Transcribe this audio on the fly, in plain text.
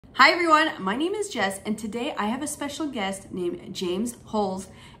Hi everyone, my name is Jess and today I have a special guest named James Hulse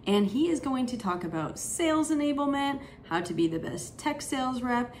and he is going to talk about sales enablement, how to be the best tech sales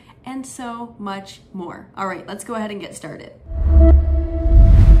rep, and so much more. All right, let's go ahead and get started.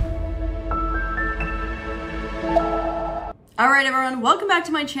 All right, everyone, welcome back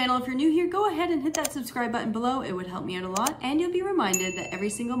to my channel. If you're new here, go ahead and hit that subscribe button below. It would help me out a lot. And you'll be reminded that every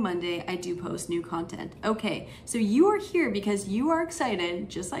single Monday I do post new content. Okay, so you are here because you are excited,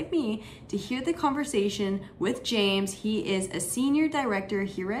 just like me, to hear the conversation with James. He is a senior director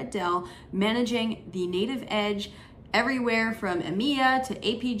here at Dell, managing the native edge everywhere from EMEA to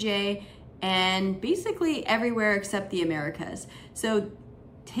APJ and basically everywhere except the Americas. So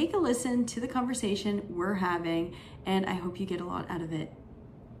take a listen to the conversation we're having, and I hope you get a lot out of it.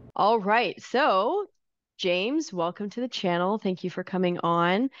 All right. So, James, welcome to the channel. Thank you for coming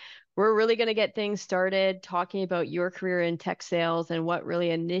on. We're really going to get things started talking about your career in tech sales and what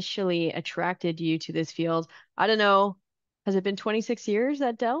really initially attracted you to this field. I don't know, has it been 26 years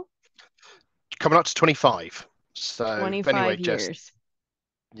at Dell? Coming up to 25. So, anyway, 25 Jess, years.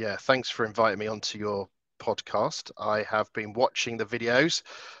 yeah, thanks for inviting me onto your podcast. I have been watching the videos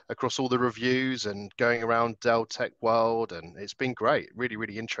across all the reviews and going around Dell Tech World, and it's been great. Really,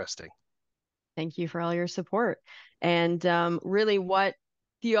 really interesting. Thank you for all your support. And really, what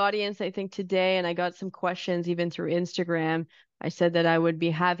the audience, I think today, and I got some questions even through Instagram. I said that I would be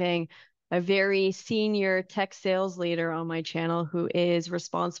having a very senior tech sales leader on my channel who is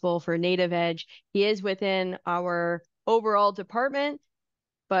responsible for Native Edge. He is within our overall department,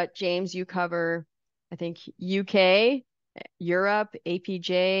 but James, you cover, I think, UK, Europe,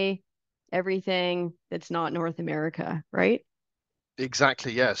 APJ, everything that's not North America, right?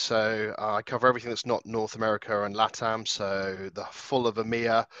 Exactly, yeah. So I cover everything that's not North America and LATAM, so the full of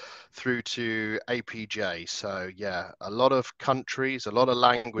EMEA through to APJ. So yeah, a lot of countries, a lot of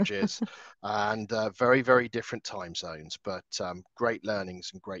languages, and very, very different time zones, but great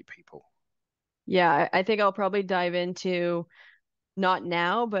learnings and great people. Yeah, I think I'll probably dive into not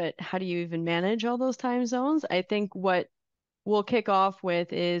now, but how do you even manage all those time zones? I think what we'll kick off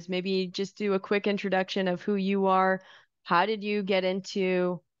with is maybe just do a quick introduction of who you are. How did you get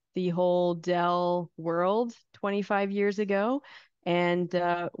into the whole Dell world 25 years ago? And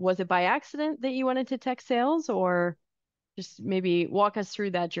was it by accident that you went into tech sales, or just maybe walk us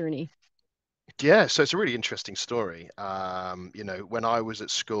through that journey? Yeah, so it's a really interesting story. When I was at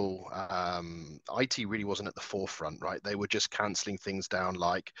school, IT really wasn't at the forefront, right? They were just canceling things down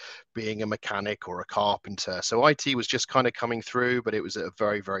like being a mechanic or a carpenter. So IT was just kind of coming through, but it was at a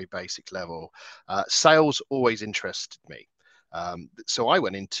very, very basic level. Sales always interested me. So I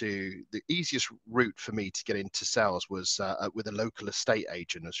went into the easiest route for me to get into sales was with a local estate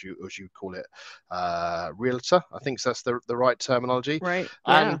agent, as you call it, realtor. I think that's the right terminology. Right.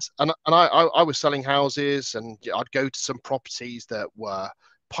 Yeah. And I was selling houses, and I'd go to some properties that were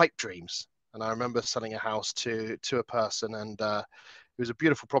pipe dreams. And I remember selling a house to a person, and it was a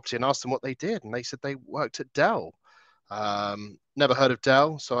beautiful property, and asked them what they did, and they said they worked at Dell. Never heard of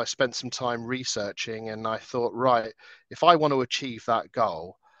Dell, so I spent some time researching, and I thought, right, if I want to achieve that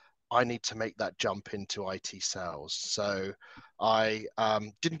goal, I need to make that jump into IT sales. So I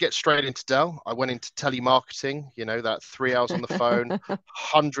didn't get straight into Dell. I went into telemarketing, that 3 hours on the phone,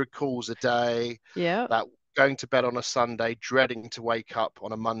 100 calls a day, Yeah. that going to bed on a Sunday, dreading to wake up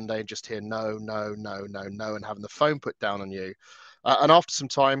on a Monday and just hear no, no, no, no, no, and having the phone put down on you. And after some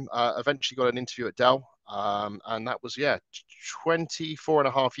time, eventually got an interview at Dell. And that was, yeah, 24 and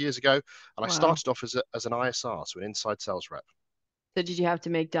a half years ago. And I Wow. started off as an ISR, so an inside sales rep. So did you have to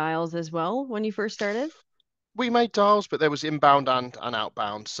make dials as well when you first started? We made dials, but there was inbound and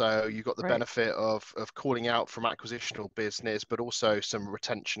outbound. So you got the Right. benefit of calling out from acquisitional business, but also some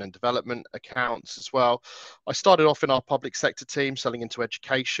retention and development accounts as well. I started off in our public sector team, selling into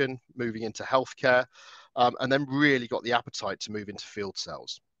education, moving into healthcare, and then really got the appetite to move into field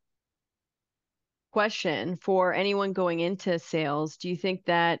sales. Question for anyone going into sales, do you think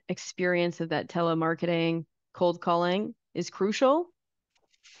that experience of that telemarketing, cold calling is crucial?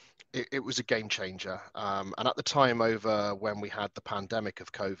 It was a game changer. And at the time, over when we had the pandemic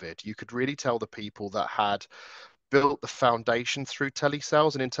of COVID, you could really tell the people that had built the foundation through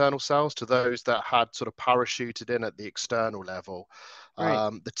telesales and internal sales to those that had sort of parachuted in at the external level.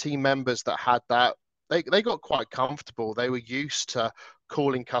 Right. The team members that had that, they got quite comfortable. They were used to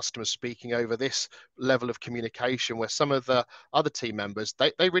calling customers, speaking over this level of communication, where some of the other team members,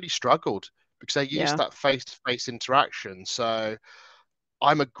 they really struggled because they used Yeah. that face-to-face interaction. So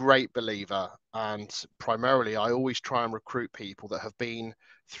I'm a great believer, and primarily I always try and recruit people that have been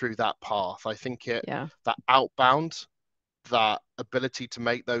through that path. I think Yeah. that outbound that ability to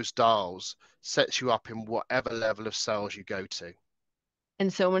make those dials sets you up in whatever level of sales you go to.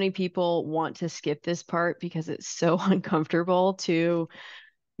 And so many people want to skip this part because it's so uncomfortable to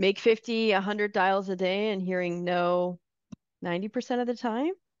make 50, 100 dials a day and hearing no 90% of the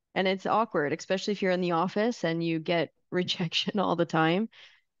time. And it's awkward, especially if you're in the office and you get rejection all the time.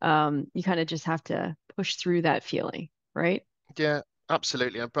 You kind of just have to push through that feeling, right? Yeah,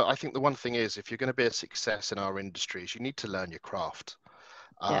 absolutely. But I think the one thing is, if you're going to be a success in our industries, you need to learn your craft.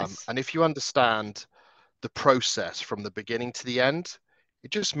 Yes. And if you understand the process from the beginning to the end,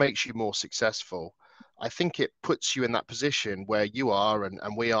 it just makes you more successful. I think it puts you in that position where you are and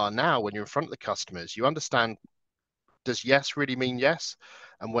we are now when you're in front of the customers. You understand, does yes really mean yes?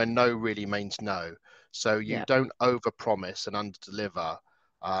 And when no really means no. So you Yeah, don't overpromise and underdeliver.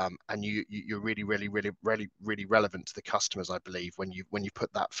 And you're really, really, really, really, really relevant to the customers, I believe, when you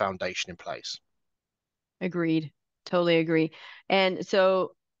put that foundation in place. agreed. Totally agree. And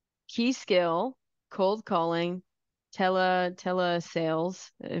so key skill, cold calling, tele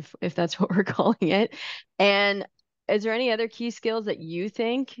sales, if that's what we're calling it. And is there any other key skills that you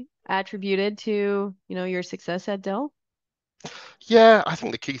think attributed to, your success at Dell? Yeah, I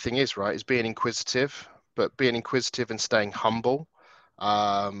think the key thing is, right, is being inquisitive, but being inquisitive and staying humble,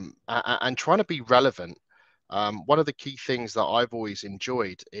 and trying to be relevant. One of the key things that I've always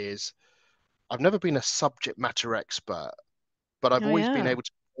enjoyed is I've never been a subject matter expert, but I've Oh always been yeah, able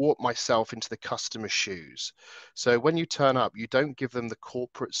to warp myself into the customer's shoes. So when you turn up, you don't give them the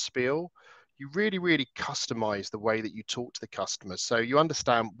corporate spiel. You really, really customize the way that you talk to the customers. So you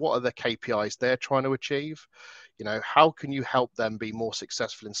understand what are the KPIs they're trying to achieve. How can you help them be more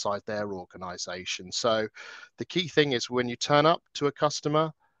successful inside their organization? So the key thing is when you turn up to a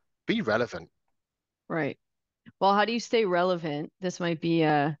customer, be relevant. right. Well, how do you stay relevant? This might be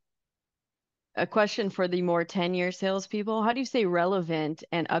a question for the more 10-year salespeople. How do you stay relevant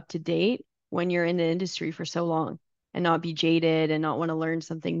and up to date when you're in the industry for so long and not be jaded and not want to learn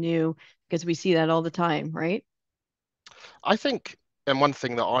something new? Because we see that all the time, right? I think, and one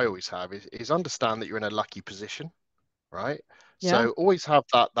thing that I always have is understand that you're in a lucky position, right? Yeah, So always have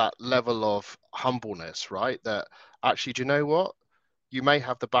that level of humbleness, right? That actually, do you know what? You may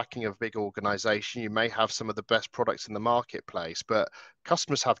have the backing of a big organization, you may have some of the best products in the marketplace, but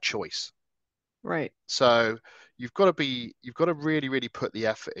customers have choice. right, So you've got to really, really put the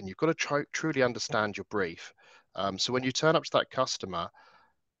effort in. You've got to truly understand your brief. So when you turn up to that customer,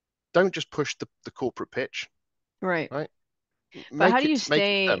 don't just push the corporate pitch, right. right? But how Make do you it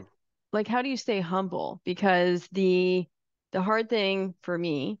stay them. like how do you stay humble? Because the hard thing for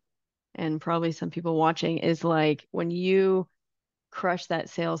me and probably some people watching is like when you crush that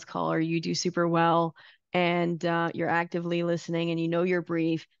sales call or you do super well and you're actively listening and you know your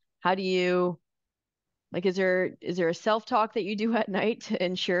brief, how do you like is there a self-talk that you do at night to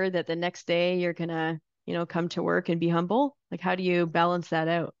ensure that the next day you're gonna, come to work and be humble? Like how do you balance that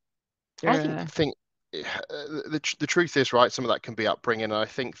out? Is I there a think the truth is, right, some of that can be upbringing. And I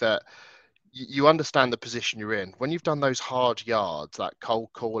think that you understand the position you're in. When you've done those hard yards, that cold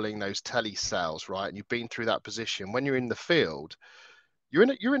calling, those tele sales, right, and you've been through that position, when you're in the field, you're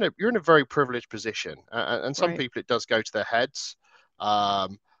in a very privileged position, and some right? people it does go to their heads.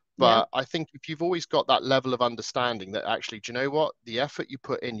 Um, Yep, but I think if you've always got that level of understanding that actually, do you know what? The effort you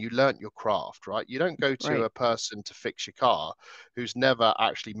put in, you learnt your craft, right? You don't go to right, a person to fix your car who's never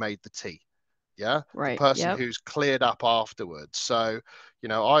actually made the tea. Yeah, the right. person Yep, who's cleared up afterwards. So, I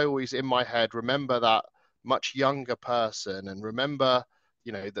always in my head remember that much younger person and remember,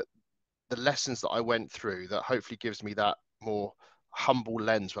 that the lessons that I went through that hopefully gives me that more humble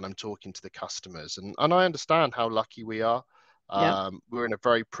lens when I'm talking to the customers. And I understand how lucky we are. yep, We're in a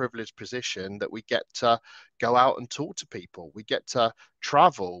very privileged position that we get to go out and talk to people. We get to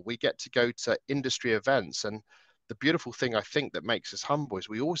travel. We get to go to industry events. And the beautiful thing I think that makes us humble is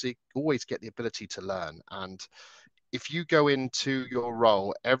we always get the ability to learn. And if you go into your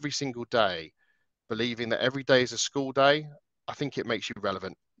role every single day believing that every day is a school day, I think it makes you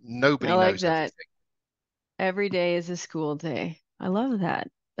relevant. I Nobody like knows that. everything. Every day is a school day. I love that.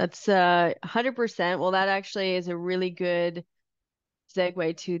 That's 100%. Well, that actually is a really good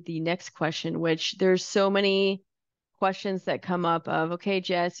segue to the next question, which there's so many questions that come up of, okay,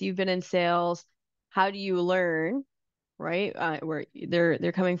 Jess, you've been in sales. How do you learn? Right? Where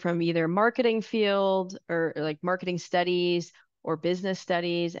they're coming from either marketing field or like marketing studies or business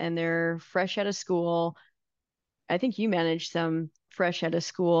studies, and they're fresh out of school. I think you manage some fresh out of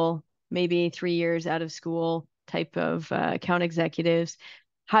school, maybe 3 years out of school type of account executives.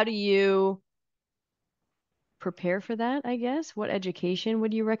 How do you prepare for that, I guess? What education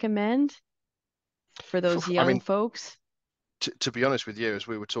would you recommend for those I young mean, folks? to be honest with you, as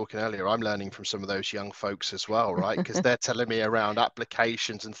we were talking earlier, I'm learning from some of those young folks as well, right? Because they're telling me around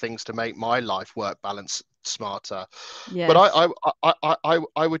applications and things to make my life work balance smarter. But Yes,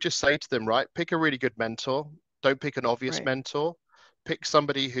 I would just say to them, right, pick a really good mentor. Don't pick an obvious right, mentor. Pick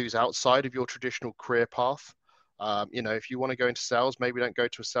somebody who's outside of your traditional career path. If you want to go into sales, maybe don't go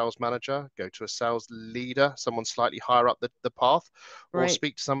to a sales manager, go to a sales leader, someone slightly higher up the path, or right.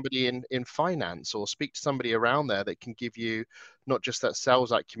 speak to somebody in finance, or speak to somebody around there that can give you not just that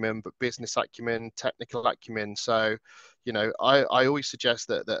sales acumen, but business acumen, technical acumen. So, I always suggest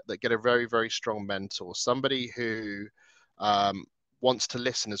that get a very, very strong mentor, somebody who um, wants to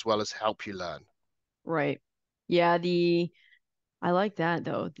listen as well as help you learn. Right. Yeah, I like that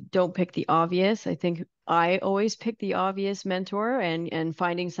though. Don't pick the obvious. I think I always pick the obvious mentor and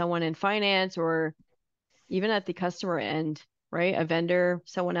finding someone in finance or even at the customer end, right? A vendor,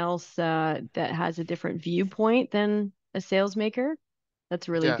 someone else that has a different viewpoint than a sales maker. That's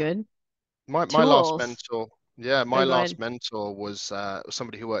really Yeah. good. My last Tools. mentor, yeah, Oh, my go last ahead. mentor was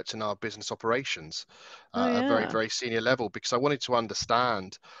somebody who worked in our business operations, Oh a very, yeah. very senior level, because I wanted to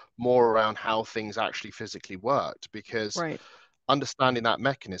understand more around how things actually physically worked. Because Right. understanding that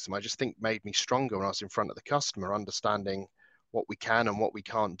mechanism, I just think made me stronger when I was in front of the customer, understanding what we can and what we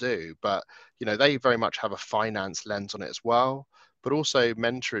can't do. But, they very much have a finance lens on it as well, but also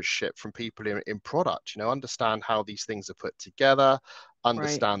mentorship from people in product, understand how these things are put together, Right.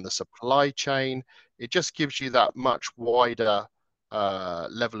 understand the supply chain. It just gives you that much wider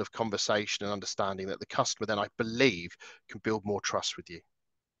level of conversation and understanding that the customer then, I believe, can build more trust with you.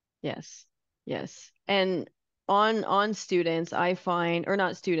 Yes. Yes. And on students, I find, or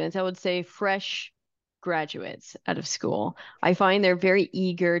not students, I would say fresh graduates out of school. I find they're very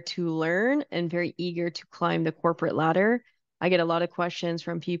eager to learn and very eager to climb the corporate ladder. I get a lot of questions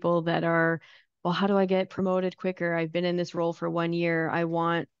from people that are, well, how do I get promoted quicker? I've been in this role for 1 year. I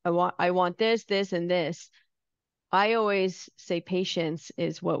want this, this, and this. I always say patience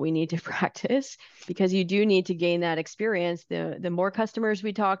is what we need to practice because you do need to gain that experience. The more customers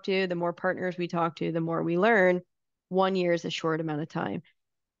we talk to, the more partners we talk to, the more we learn. 1 year is a short amount of time.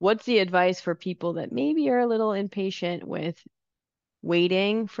 What's the advice for people that maybe are a little impatient with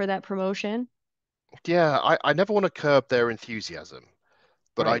waiting for that promotion? Yeah, I never want to curb their enthusiasm,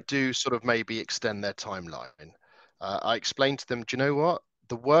 but I Right. do sort of maybe extend their timeline. I explain to them, do you know what?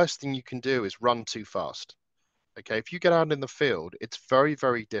 The worst thing you can do is run too fast. Okay, if you get out in the field, it's very,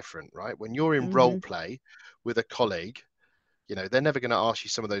 very different, right? When you're in role Mm-hmm. play with a colleague, they're never going to ask you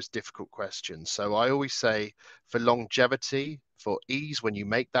some of those difficult questions. So I always say for longevity, for ease, when you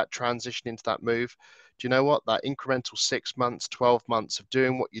make that transition into that move, do you know what? That incremental 6 months, 12 months of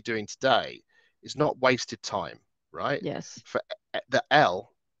doing what you're doing today is not wasted time, right? Yes. For the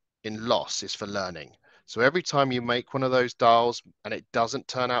L in loss is for learning. So every time you make one of those dials and it doesn't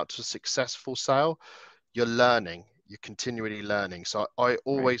turn out to a successful sale, you're learning, you're continually learning. So I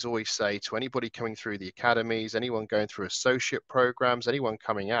Right. always say to anybody coming through the academies, anyone going through associate programs, anyone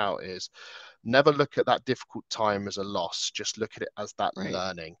coming out, is never look at that difficult time as a loss. Just look at it as that Right.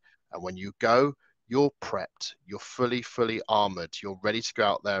 learning. And when you go, you're prepped, you're fully armored, you're ready to go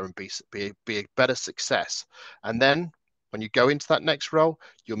out there and be a better success. And then when you go into that next role,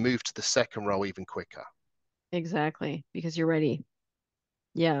 you'll move to the second role even quicker. Exactly. Because you're ready.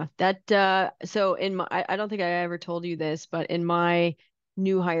 Yeah, that so in my I don't think I ever told you this, but in my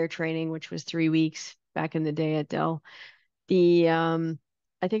new hire training, which was 3 weeks back in the day at Dell, the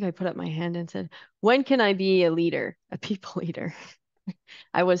I think I put up my hand and said, when can I be a leader, a people leader?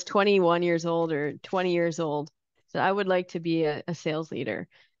 I was 21 years old or 20 years old. So I would like to be a sales leader.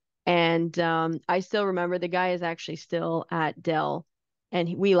 And I still remember the guy is actually still at Dell.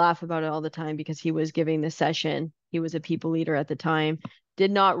 And we laugh about it all the time because he was giving the session. He was a people leader at the time,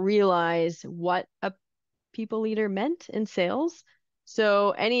 did not realize what a people leader meant in sales.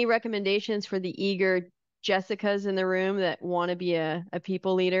 So, any recommendations for the eager Jessicas in the room that want to be a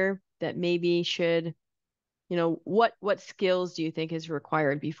people leader that maybe should, what skills do you think is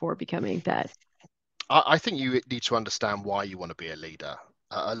required before becoming that? I think you need to understand why you want to be a leader.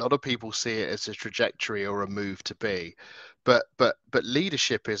 A lot of people see it as a trajectory or a move to be, but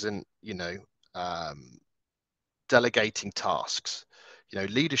leadership isn't, um, delegating tasks.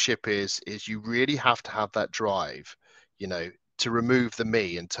 Leadership is you really have to have that drive, to remove the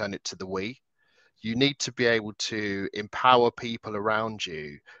me and turn it to the we. You need to be able to empower people around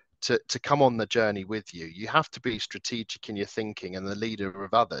you to come on the journey with you. You have to be strategic in your thinking and the leader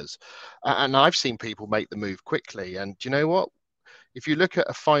of others. And I've seen people make the move quickly. And do you know what? If you look at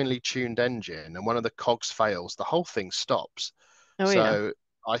a finely tuned engine and one of the cogs fails, the whole thing stops. Oh, yeah. So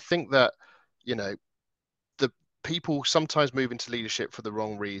I think that, you know, the people sometimes move into leadership for the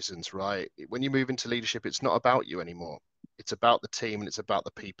wrong reasons, right? When you move into leadership, it's not about you anymore. It's about the team and it's about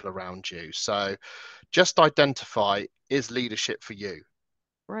the people around you. So just identify, is leadership for you?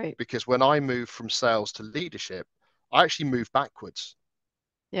 Right. Because when I moved from sales to leadership, I actually moved backwards.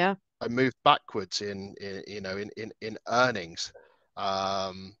 Yeah. I moved backwards in you know in earnings.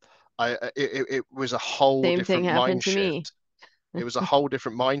 Um, it was a whole Same thing different happened mind to me. shift. It was a whole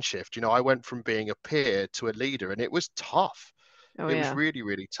different mind shift. You know, I went from being a peer to a leader, and it was tough. Oh It was yeah. really,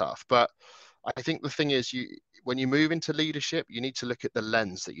 really tough. But I think the thing is, when you move into leadership, you need to look at the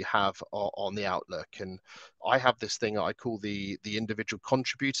lens that you have on the outlook. And I have this thing I call the individual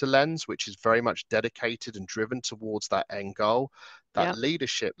contributor lens, which is very much dedicated and driven towards that end goal. That Yep.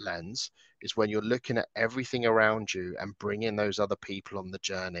 leadership lens is when you're looking at everything around you and bringing those other people on the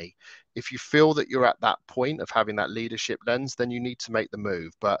journey. If you feel that you're at that point of having that leadership lens, then you need to make the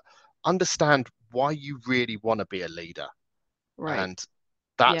move. But understand why you really want to be a leader. Right. And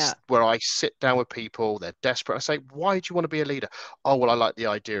Yeah. that's where I sit down with people. They're desperate. I say, "Why do you want to be a leader?" "Oh, well, I like the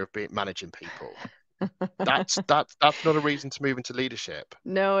idea of managing people." That's not a reason to move into leadership.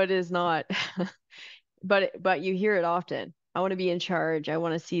 No, it is not. But you hear it often. I want to be in charge. I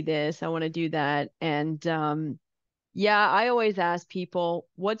want to see this. I want to do that. And yeah, I always ask people,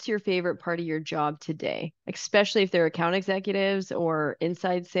 what's your favorite part of your job today? Especially if they're account executives or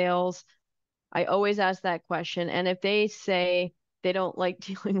inside sales. I always ask that question. And if they say they don't like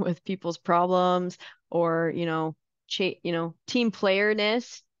dealing with people's problems or, team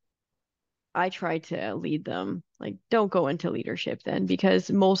playerness, I try to lead them. Like, don't go into leadership then, because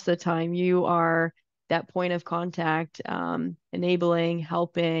most of the time you are that point of contact, enabling,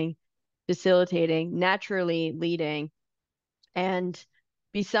 helping, facilitating, naturally leading. And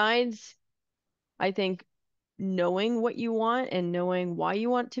besides, I think knowing what you want and knowing why you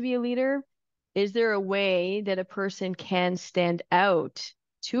want to be a leader, is there a way that a person can stand out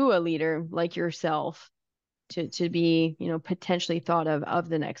to a leader like yourself to be, potentially thought of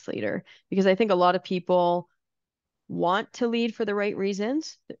the next leader? Because I think a lot of people want to lead for the right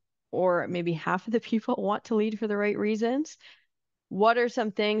reasons, or maybe half of the people want to lead for the right reasons. What are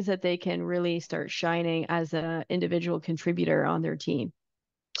some things that they can really start shining as an individual contributor on their team?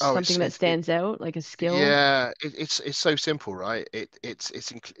 Oh, Something that stands out, like a skill? yeah, it's so simple, right?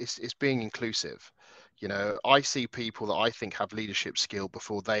 It's being inclusive. You know, I see people that I think have leadership skill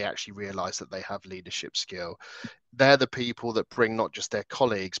before they actually realize that they have leadership skill. They're the people that bring not just their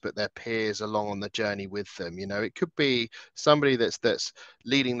colleagues but their peers along on the journey with them. You know, it could be somebody that's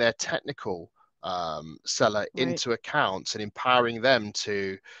leading their technical seller Right, into accounts and empowering them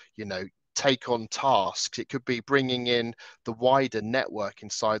to, you know, take on tasks. It could be bringing in the wider network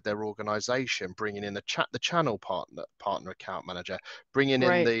inside their organization, bringing in the channel partner account manager, bringing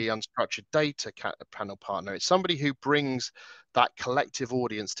in right, the unstructured data panel partner. It's somebody who brings that collective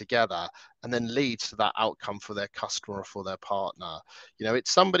audience together and then leads to that outcome for their customer or for their partner. You know,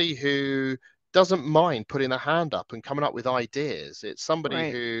 it's somebody who doesn't mind putting a hand up and coming up with ideas. It's somebody right,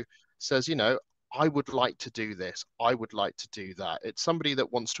 who says, you know, I would like to do this. I would like to do that. It's somebody that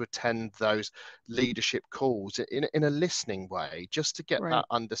wants to attend those leadership calls in a listening way, just to get that right.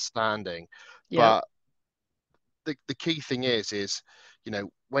 understanding. Yep, But the key thing is, you know,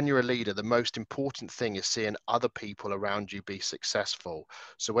 when you're a leader, the most important thing is seeing other people around you be successful.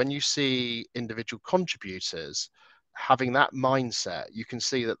 So when you see individual contributors having that mindset, you can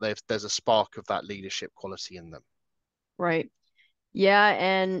see that there's a spark of that leadership quality in them. right. Yeah,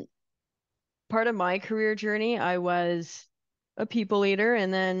 and part of my career journey, I was a people leader,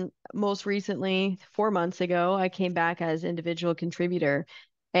 and then most recently, 4 months ago, I came back as individual contributor.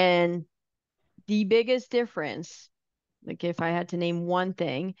 And the biggest difference, like if I had to name one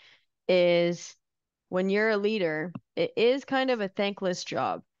thing, is when you're a leader, it is kind of a thankless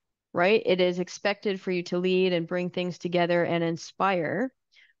job, right? It is expected for you to lead and bring things together and inspire.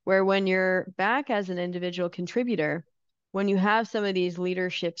 Where when you're back as an individual contributor, when you have some of these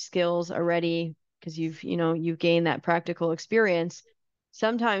leadership skills already, because you've gained that practical experience,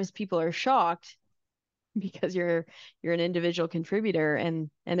 sometimes people are shocked because you're an individual contributor, and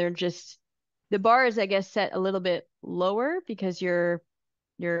they're just, the bar is, I guess, set a little bit lower because you're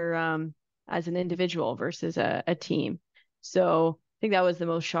as an individual versus a team. So I think that was the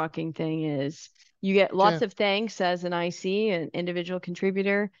most shocking thing, is you get Yeah. lots of thanks as an IC, an individual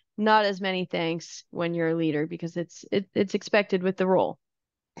contributor, not as many thanks when you're a leader because it's expected with the role.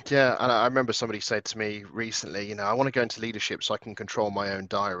 Yeah, and I remember somebody said to me recently, you know, I want to go into leadership so I can control my own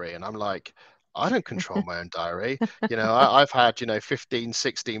diary. And I'm like, I don't control my own diary. I've had, 15,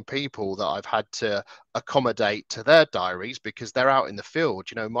 16 people that I've had to accommodate to their diaries because they're out in the field.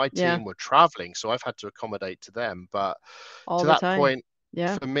 My Yeah, team were traveling, so I've had to accommodate to them. But all to the that time. point,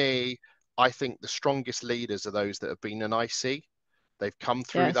 Yeah. for me, I think the strongest leaders are those that have been an IC. They've come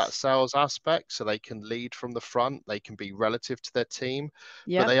through that Yes. sales aspect, so they can lead from the front. They can be relative to their team,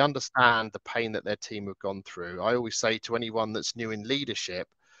 but Yep. they understand the pain that their team have gone through. I always say to anyone that's new in leadership,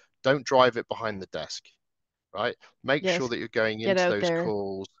 don't drive it behind the desk, right? Make sure Yes. that you're going Get into out those there.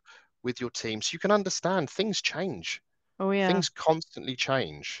 calls with your team so you can understand things change. Oh yeah. Things constantly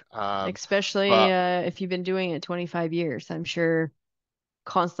change. Especially But if you've been doing it 25 years, I'm sure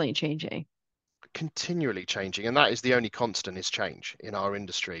constantly changing. continually changing, and that is the only constant is change in our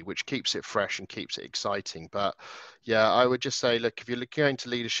industry, which keeps it fresh and keeps it exciting. But yeah, I would just say, look, if you're going into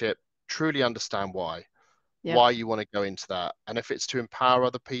leadership, truly understand Yep. why you want to go into that. And if it's to empower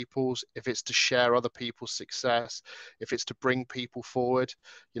other people's, if it's to share other people's success, if it's to bring people forward,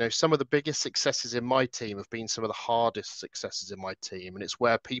 some of the biggest successes in my team have been some of the hardest successes in my team, and it's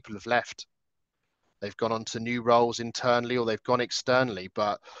where people have left. They've gone on to new roles internally or they've gone externally.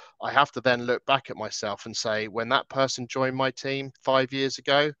 But I have to then look back at myself and say, when that person joined my team 5 years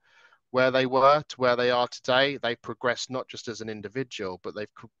ago, where they were to where they are today, they've progressed not just as an individual, but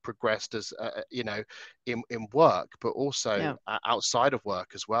they've progressed as, in work, but also Yep. outside of work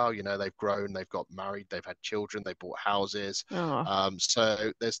as well. They've grown, they've got married, they've had children, they bought houses. Oh,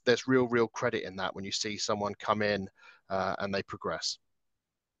 So there's real credit in that when you see someone come in and they progress.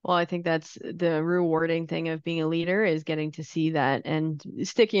 well, I think that's the rewarding thing of being a leader is getting to see that and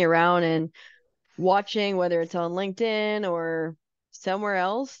sticking around and watching, whether it's on LinkedIn or somewhere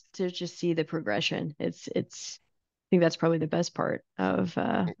else, to just see the progression. I think that's probably the best part of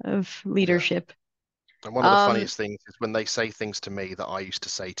Yeah. leadership. And one of the Um, funniest things is when they say things to me that I used to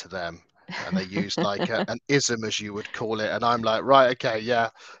say to them, and they use like an ism, as you would call it. And I'm like, right, okay, yeah,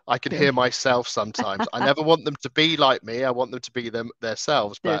 I can hear myself sometimes. I never want them to be like me. I want them to be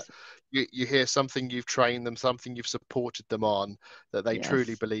themselves. But there's you hear something you've trained them, something you've supported them on, that they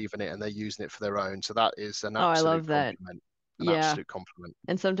truly yes. believe in it and they're using it for their own. So that is an Oh, I absolute love that. compliment. An Yeah. absolute compliment.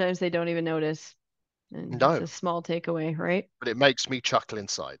 And sometimes they don't even notice. And it's No, a small takeaway, right? but it makes me chuckle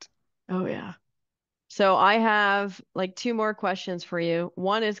inside. Oh yeah. So I have like two more questions for you.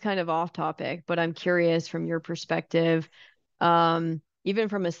 One is kind of off topic, but I'm curious from your perspective, even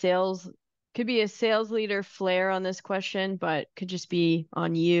from a sales, could be a sales leader flair on this question, but could just be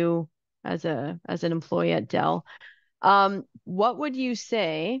on you as an employee at Dell. What would you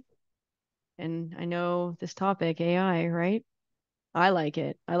say? And I know this topic, AI, right? I like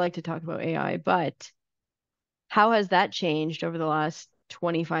it. I like to talk about AI, but how has that changed over the last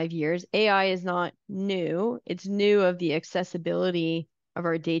 25 years? AI is not new. It's new of the accessibility of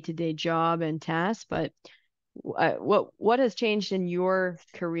our day-to-day job and tasks, but what has changed in your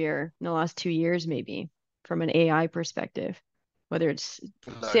career in the last 2 years, maybe from an AI perspective, whether it's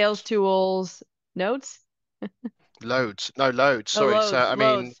sales Loads. tools, notes? Loads. No, loads. Oh, Sorry. So, loads, I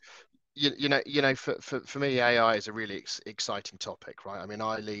mean, loads. for me, AI is a really exciting topic, right? I mean,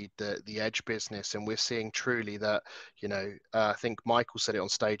 I lead the edge business, and we're seeing truly that, I think Michael said it on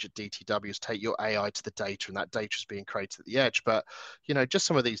stage at DTW, is take your AI to the data, and that data is being created at the edge. But, just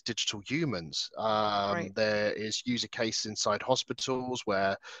some of these digital humans, Right. there is user cases inside hospitals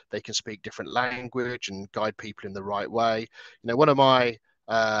where they can speak different language and guide people in the right way. One of my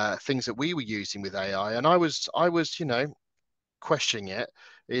things that we were using with AI, and I was, questioning it,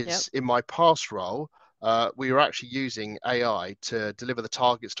 Yep. is in my past role, we were actually using AI to deliver the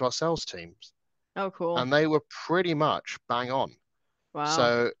targets to our sales teams, Oh, cool. and they were pretty much bang on.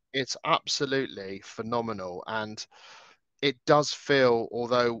 Wow. So it's absolutely phenomenal, and it does feel,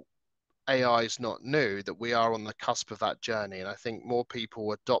 although AI is not new, that we are on the cusp of that journey. And I think more people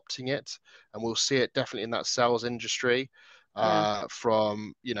are adopting it, and we'll see it definitely in that sales industry, Yeah.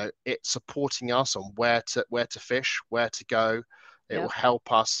 from it supporting us on where to fish, where to go. It will Yep.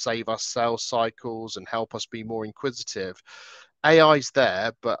 help us save us sales cycles and help us be more inquisitive. AI is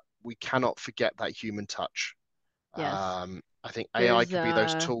there, but we cannot forget that human touch. Yes. I think AI There's can be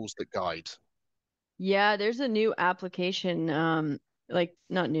those tools that guide. Yeah, there's a new application, like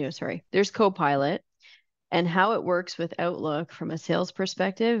not new, sorry. There's Copilot and how it works with Outlook from a sales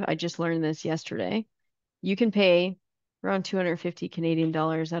perspective. I just learned this yesterday. You can pay around 250 Canadian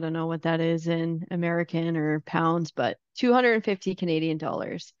dollars. I don't know what that is in American or pounds, but 250 Canadian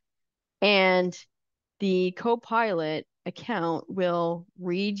dollars. And the Copilot account will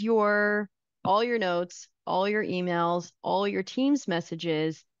read your all your notes, all your emails, all your Teams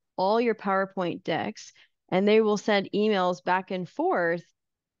messages, all your PowerPoint decks, and they will send emails back and forth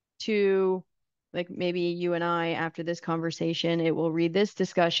to like maybe you and I, after this conversation, it will read this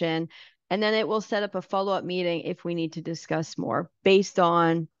discussion, and then it will set up a follow-up meeting if we need to discuss more based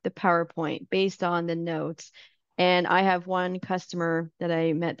on the PowerPoint, based on the notes. And I have one customer that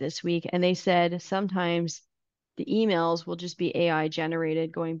I met this week, and they said sometimes the emails will just be AI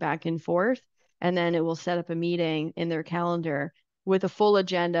generated going back and forth, and then it will set up a meeting in their calendar with a full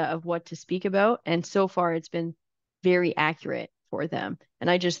agenda of what to speak about. And so far, it's been very accurate for them. And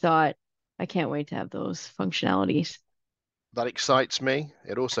I just thought, I can't wait to have those functionalities. That excites me.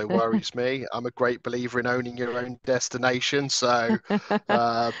 It also worries me. I'm a great believer in owning your own destination. So,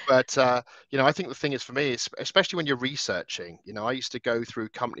 I think the thing is for me, is especially when you're researching, I used to go through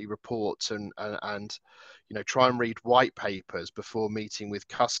company reports and try and read white papers before meeting with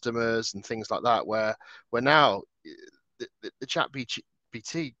customers and things like that, where now the chat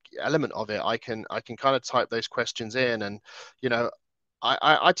BT element of it, I can kind of type those questions in, and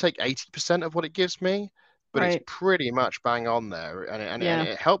I take 80% of what it gives me, but it's Right. pretty much bang on there, and Yeah.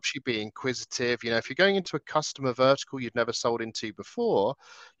 it helps you be inquisitive. If you're going into a customer vertical you've never sold into before,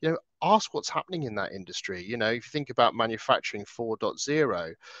 ask what's happening in that industry. If you think about manufacturing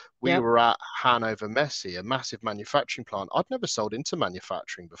 4.0, we Yep. were at Hanover Messe, a massive manufacturing plant. I'd never sold into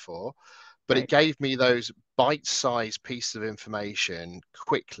manufacturing before, but it Right. gave me those bite-sized pieces of information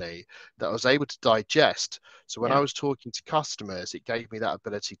quickly that I was able to digest. So when I Yep. was talking to customers, it gave me that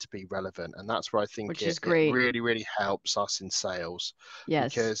ability to be relevant. And that's where I think Which it, is it great. really, really helps us in sales,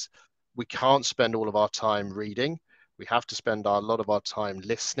 Yes. because we can't spend all of our time reading. We have to spend a lot of our time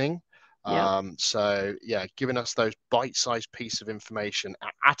listening. Yep. So yeah, giving us those bite-sized piece of information,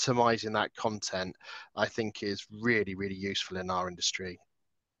 atomizing that content, I think is really, really useful in our industry.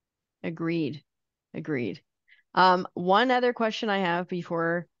 Agreed. Agreed. One other question I have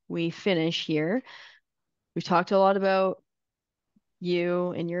before we finish here. We've talked a lot about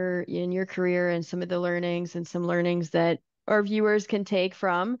you and your career and some of the learnings and some learnings that our viewers can take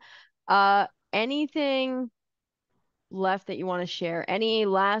from. Anything left that you want to share? Any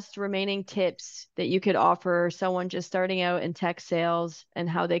last remaining tips that you could offer someone just starting out in tech sales and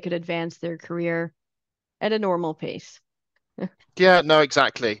how they could advance their career at a normal pace? Yeah, no,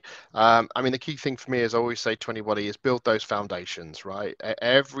 exactly. The key thing for me is I always say to anybody is build those foundations, right?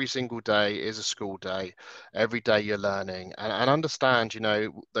 Every single day is a school day. Every day you're learning, and understand,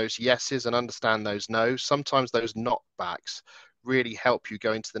 those yeses and understand those nos. Sometimes those knockbacks really help you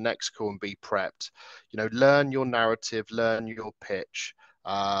go into the next call and be prepped. Learn your narrative, learn your pitch.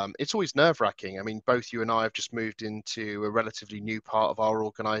 It's always nerve-wracking. Both you and I have just moved into a relatively new part of our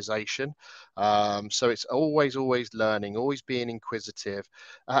organization. So it's always learning, always being inquisitive,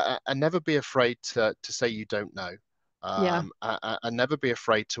 and never be afraid to say you don't know, Yeah, and never be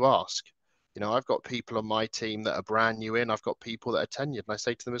afraid to ask. I've got people on my team that are brand new in, I've got people that are tenured, and I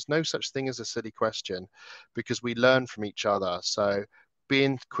say to them, there's no such thing as a silly question, because we learn from each other. So be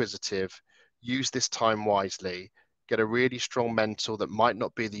inquisitive, use this time wisely, get a really strong mentor that might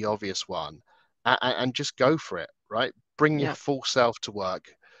not be the obvious one, and just go for it, right? Bring your yeah, full self to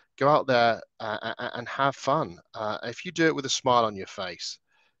work. Go out there and have fun. If you do it with a smile on your face,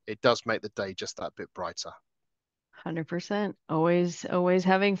 it does make the day just that bit brighter. 100%. Always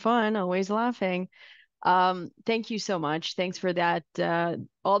having fun, always laughing. Thank you so much. Thanks for that.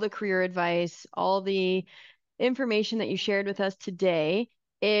 All the career advice, all the information that you shared with us today.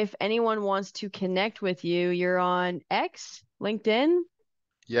 If anyone wants to connect with you, you're on X, LinkedIn.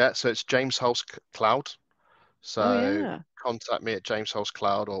 Yeah, so it's James Hulse Cloud. Oh So yeah. contact me at James Hulse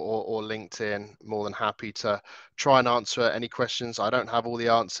Cloud, or LinkedIn. More than happy to try and answer any questions. I don't have all the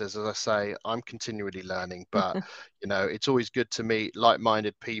answers. As I say, I'm continually learning, but it's always good to meet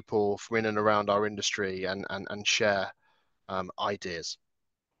like-minded people from in and around our industry and share ideas.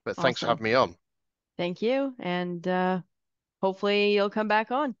 But thanks for Awesome. having me on. Thank you. And hopefully you'll come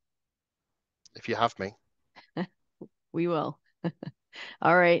back on. If you have me. We will.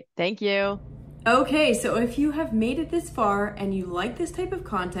 All right. Thank you. Okay, so if you have made it this far and you like this type of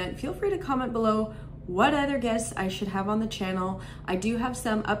content, feel free to comment below what other guests I should have on the channel. I do have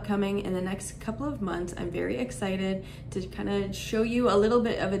some upcoming in the next couple of months. I'm very excited to kind of show you a little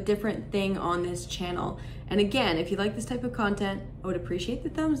bit of a different thing on this channel. And again, if you like this type of content, I would appreciate the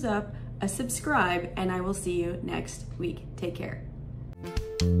thumbs up, a subscribe, and I will see you next week. Take care.